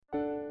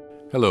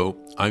Hello,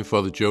 I'm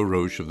Father Joe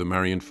Roche of the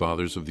Marian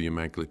Fathers of the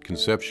Immaculate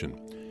Conception.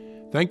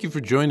 Thank you for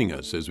joining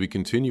us as we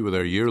continue with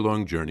our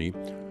year-long journey,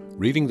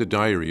 reading the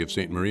diary of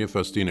St. Maria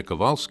Faustina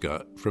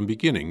Kowalska from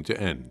beginning to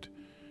end.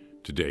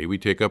 Today we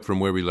take up from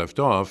where we left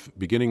off,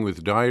 beginning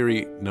with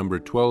diary number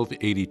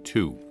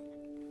 1282.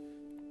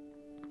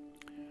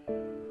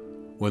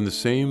 When the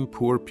same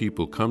poor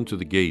people come to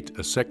the gate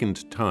a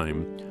second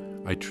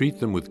time, I treat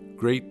them with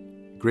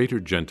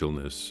greater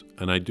gentleness,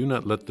 and I do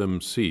not let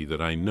them see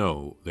that I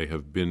know they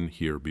have been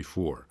here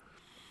before.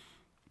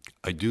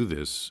 I do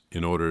this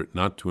in order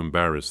not to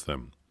embarrass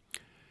them,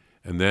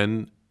 and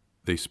then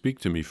they speak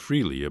to me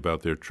freely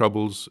about their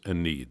troubles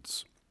and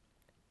needs.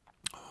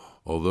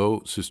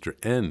 Although Sister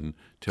N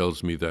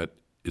tells me that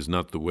is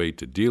not the way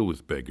to deal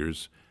with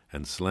beggars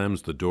and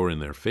slams the door in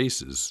their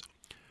faces,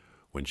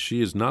 when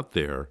she is not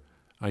there,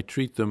 I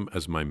treat them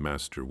as my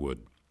master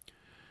would.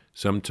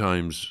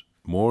 Sometimes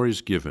more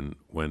is given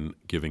when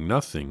giving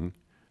nothing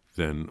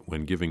than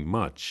when giving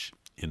much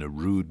in a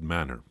rude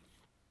manner.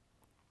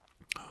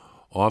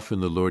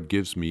 Often the Lord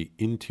gives me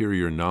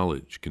interior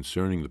knowledge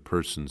concerning the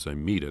persons I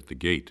meet at the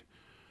gate.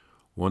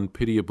 One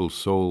pitiable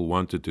soul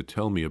wanted to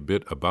tell me a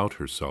bit about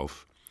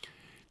herself.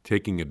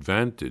 Taking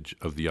advantage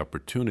of the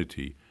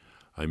opportunity,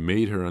 I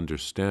made her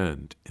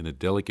understand in a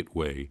delicate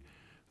way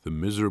the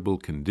miserable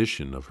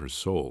condition of her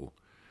soul.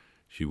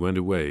 She went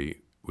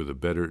away with a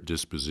better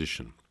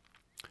disposition.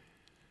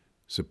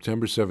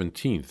 September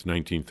 17th,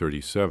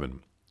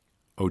 1937.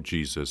 O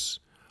Jesus,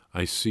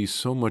 I see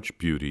so much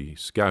beauty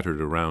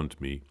scattered around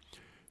me,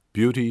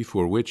 beauty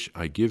for which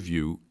I give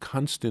you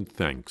constant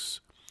thanks.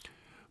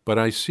 But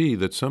I see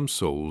that some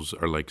souls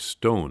are like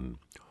stone,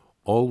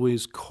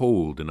 always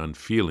cold and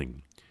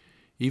unfeeling.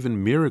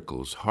 Even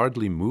miracles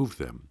hardly move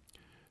them.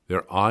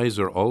 Their eyes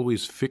are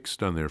always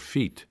fixed on their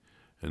feet,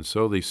 and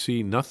so they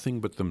see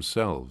nothing but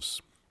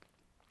themselves.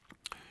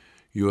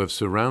 You have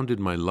surrounded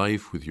my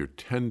life with your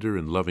tender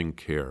and loving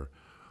care,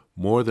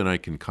 more than I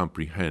can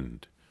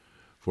comprehend,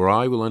 for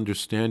I will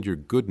understand your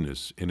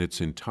goodness in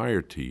its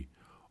entirety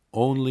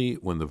only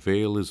when the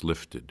veil is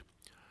lifted.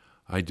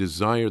 I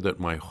desire that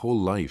my whole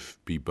life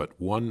be but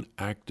one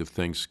act of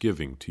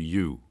thanksgiving to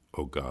you,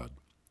 O God.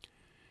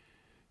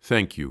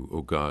 Thank you,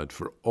 O God,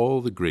 for all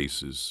the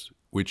graces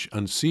which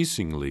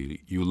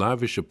unceasingly you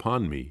lavish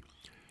upon me,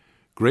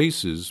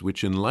 graces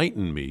which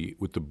enlighten me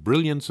with the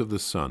brilliance of the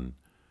sun,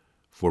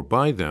 for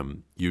by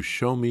them you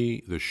show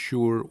me the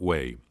sure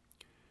way.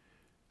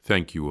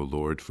 Thank you, O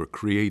Lord, for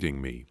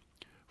creating me,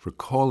 for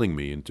calling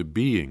me into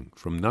being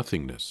from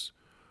nothingness,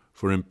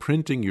 for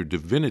imprinting your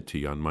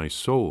divinity on my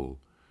soul,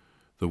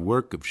 the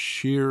work of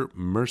sheer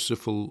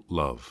merciful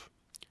love.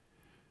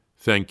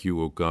 Thank you,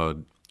 O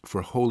God,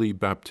 for holy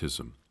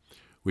baptism,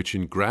 which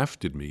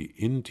engrafted me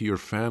into your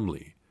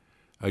family,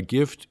 a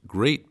gift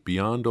great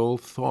beyond all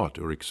thought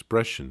or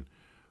expression,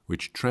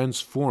 which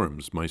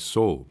transforms my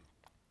soul.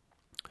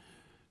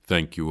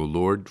 Thank you, O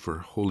Lord, for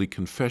holy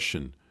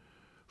confession,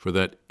 for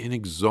that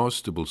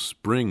inexhaustible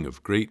spring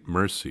of great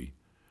mercy,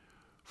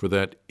 for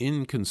that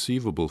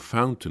inconceivable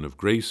fountain of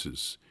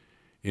graces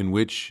in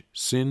which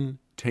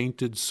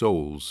sin-tainted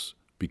souls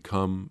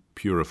become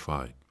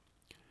purified.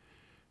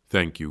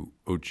 Thank you,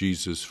 O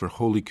Jesus, for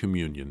Holy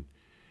Communion,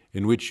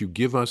 in which you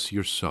give us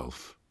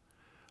yourself.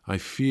 I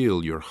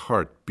feel your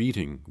heart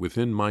beating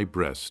within my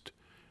breast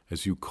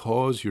as you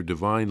cause your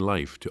divine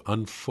life to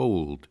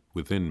unfold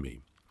within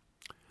me.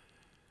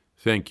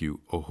 Thank you,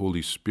 O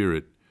Holy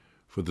Spirit,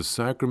 for the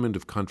sacrament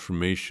of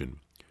confirmation,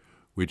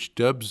 which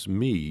dubs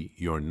me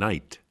your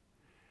knight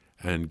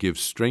and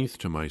gives strength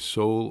to my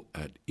soul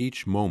at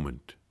each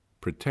moment,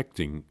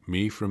 protecting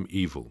me from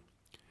evil.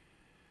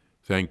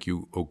 Thank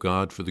you, O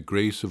God, for the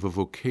grace of a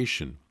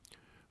vocation,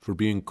 for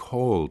being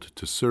called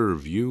to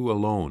serve you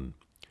alone,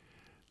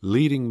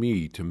 leading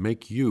me to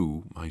make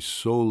you my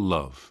sole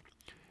love,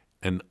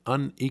 an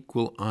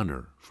unequal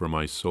honor for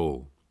my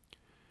soul.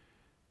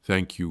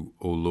 Thank you,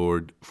 O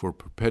Lord, for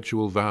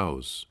perpetual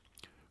vows,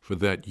 for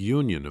that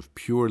union of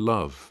pure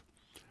love,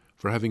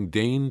 for having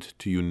deigned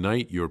to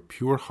unite your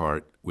pure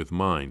heart with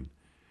mine,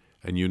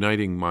 and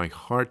uniting my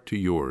heart to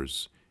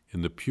yours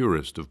in the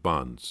purest of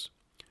bonds.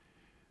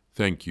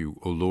 Thank you,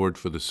 O Lord,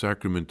 for the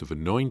sacrament of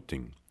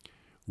anointing,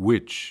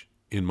 which,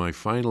 in my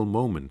final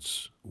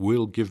moments,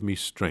 will give me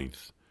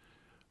strength,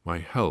 my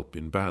help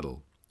in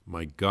battle,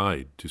 my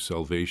guide to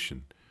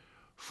salvation,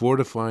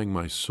 fortifying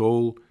my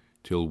soul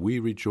till we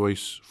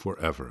rejoice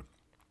forever.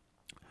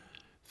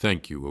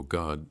 Thank you, O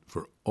God,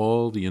 for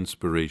all the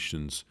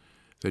inspirations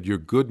that your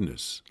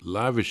goodness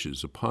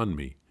lavishes upon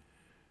me,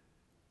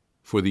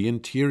 for the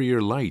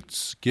interior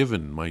lights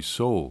given my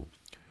soul,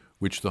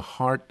 which the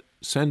heart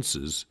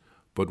senses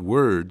but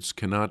words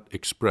cannot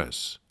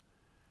express.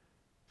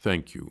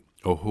 Thank you,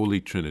 O Holy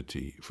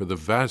Trinity, for the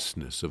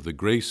vastness of the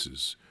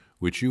graces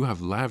which you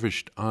have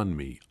lavished on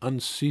me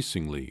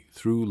unceasingly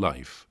through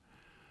life.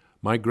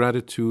 My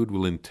gratitude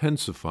will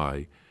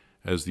intensify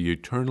as the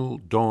eternal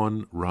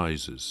dawn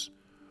rises,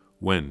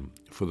 when,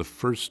 for the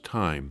first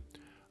time,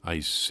 I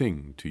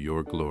sing to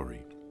your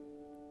glory.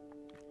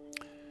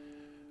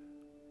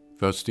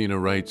 Faustina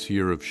writes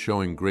here of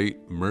showing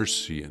great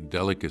mercy and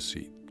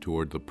delicacy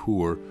toward the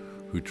poor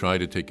who try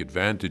to take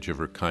advantage of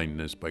her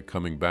kindness by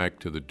coming back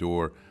to the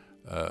door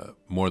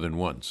more than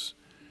once.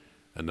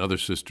 Another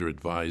sister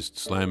advised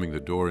slamming the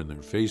door in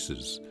their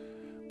faces,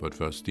 but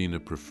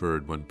Faustina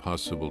preferred, when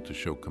possible, to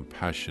show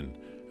compassion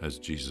as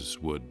Jesus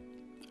would.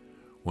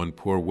 One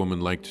poor woman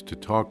liked to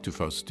talk to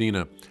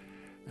Faustina,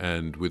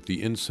 and with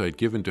the insight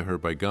given to her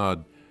by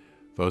God,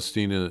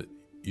 Faustina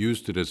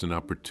used it as an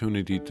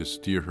opportunity to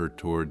steer her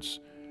towards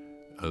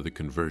the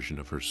conversion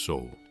of her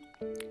soul.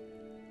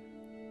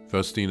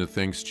 Faustina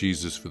thanks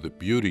Jesus for the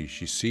beauty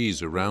she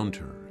sees around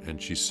her,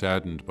 and she's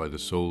saddened by the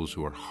souls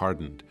who are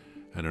hardened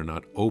and are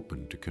not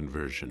open to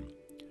conversion.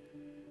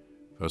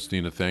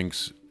 Faustina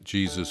thanks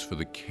Jesus for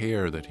the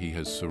care that he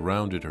has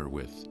surrounded her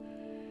with.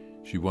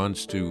 She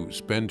wants to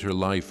spend her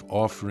life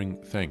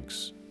offering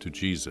thanks to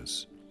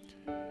Jesus.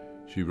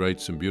 She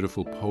writes some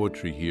beautiful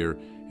poetry here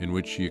in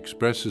which she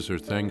expresses her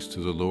thanks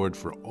to the Lord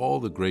for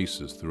all the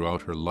graces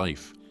throughout her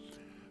life,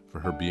 for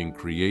her being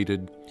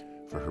created,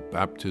 for her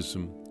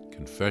baptism,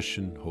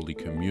 confession, Holy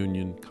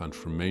Communion,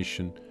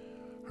 confirmation,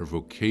 her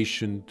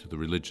vocation to the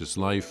religious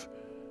life,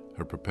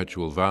 her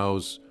perpetual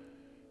vows,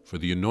 for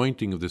the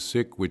anointing of the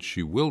sick which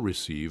she will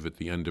receive at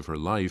the end of her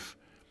life,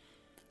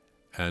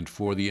 and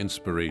for the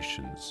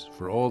inspirations,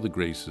 for all the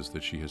graces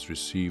that she has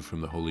received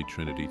from the Holy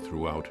Trinity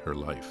throughout her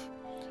life.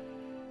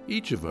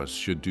 Each of us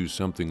should do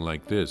something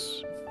like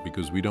this,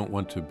 because we don't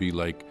want to be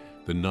like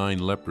the 9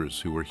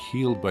 lepers who were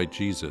healed by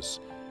Jesus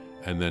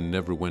and then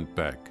never went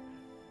back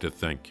to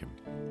thank him.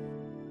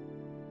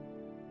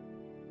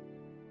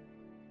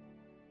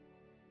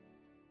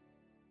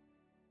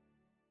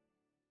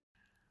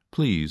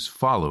 Please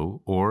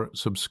follow or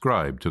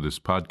subscribe to this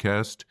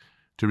podcast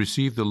to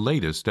receive the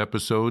latest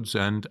episodes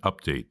and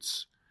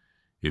updates.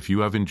 If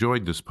you have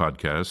enjoyed this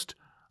podcast,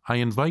 I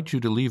invite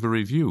you to leave a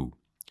review.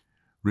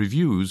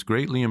 Reviews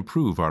greatly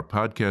improve our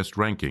podcast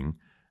ranking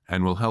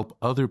and will help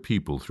other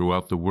people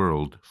throughout the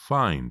world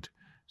find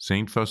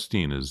St.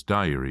 Faustina's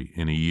Diary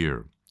in a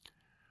Year.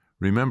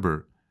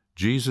 Remember,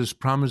 Jesus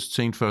promised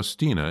St.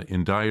 Faustina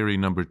in Diary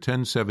number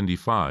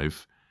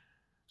 1075,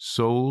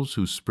 souls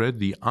who spread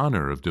the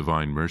honor of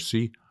divine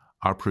mercy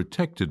are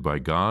protected by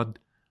God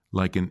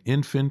like an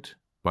infant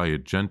by a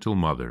gentle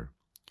mother.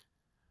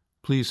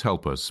 Please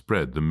help us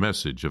spread the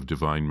message of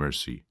divine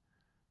mercy.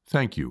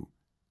 Thank you,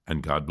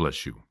 and God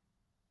bless you.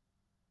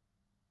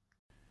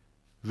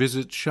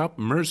 Visit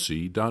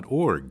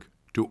shopmercy.org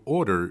to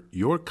order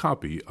your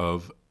copy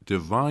of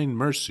Divine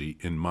Mercy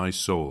in My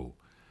Soul,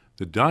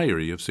 the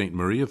Diary of St.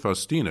 Maria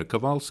Faustina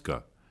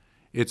Kowalska.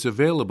 It's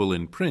available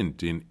in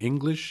print in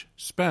English,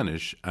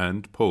 Spanish,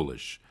 and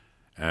Polish,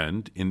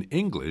 and in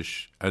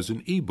English as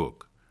an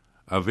e-book,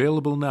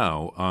 available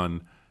now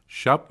on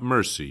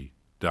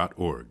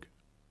shopmercy.org.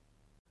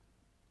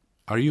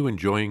 Are you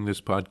enjoying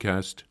this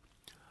podcast?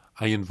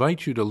 I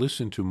invite you to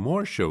listen to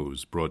more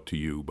shows brought to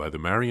you by the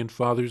Marian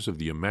Fathers of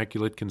the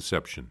Immaculate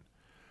Conception.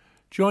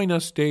 Join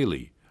us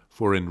daily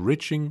for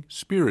enriching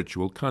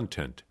spiritual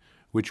content,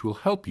 which will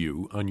help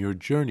you on your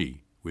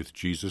journey with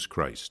Jesus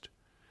Christ.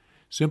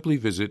 Simply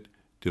visit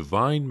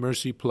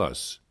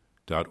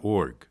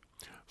DivineMercyPlus.org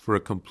for a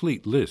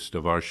complete list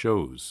of our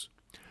shows.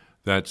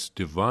 That's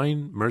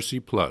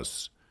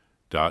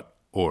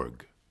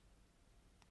DivineMercyPlus.org.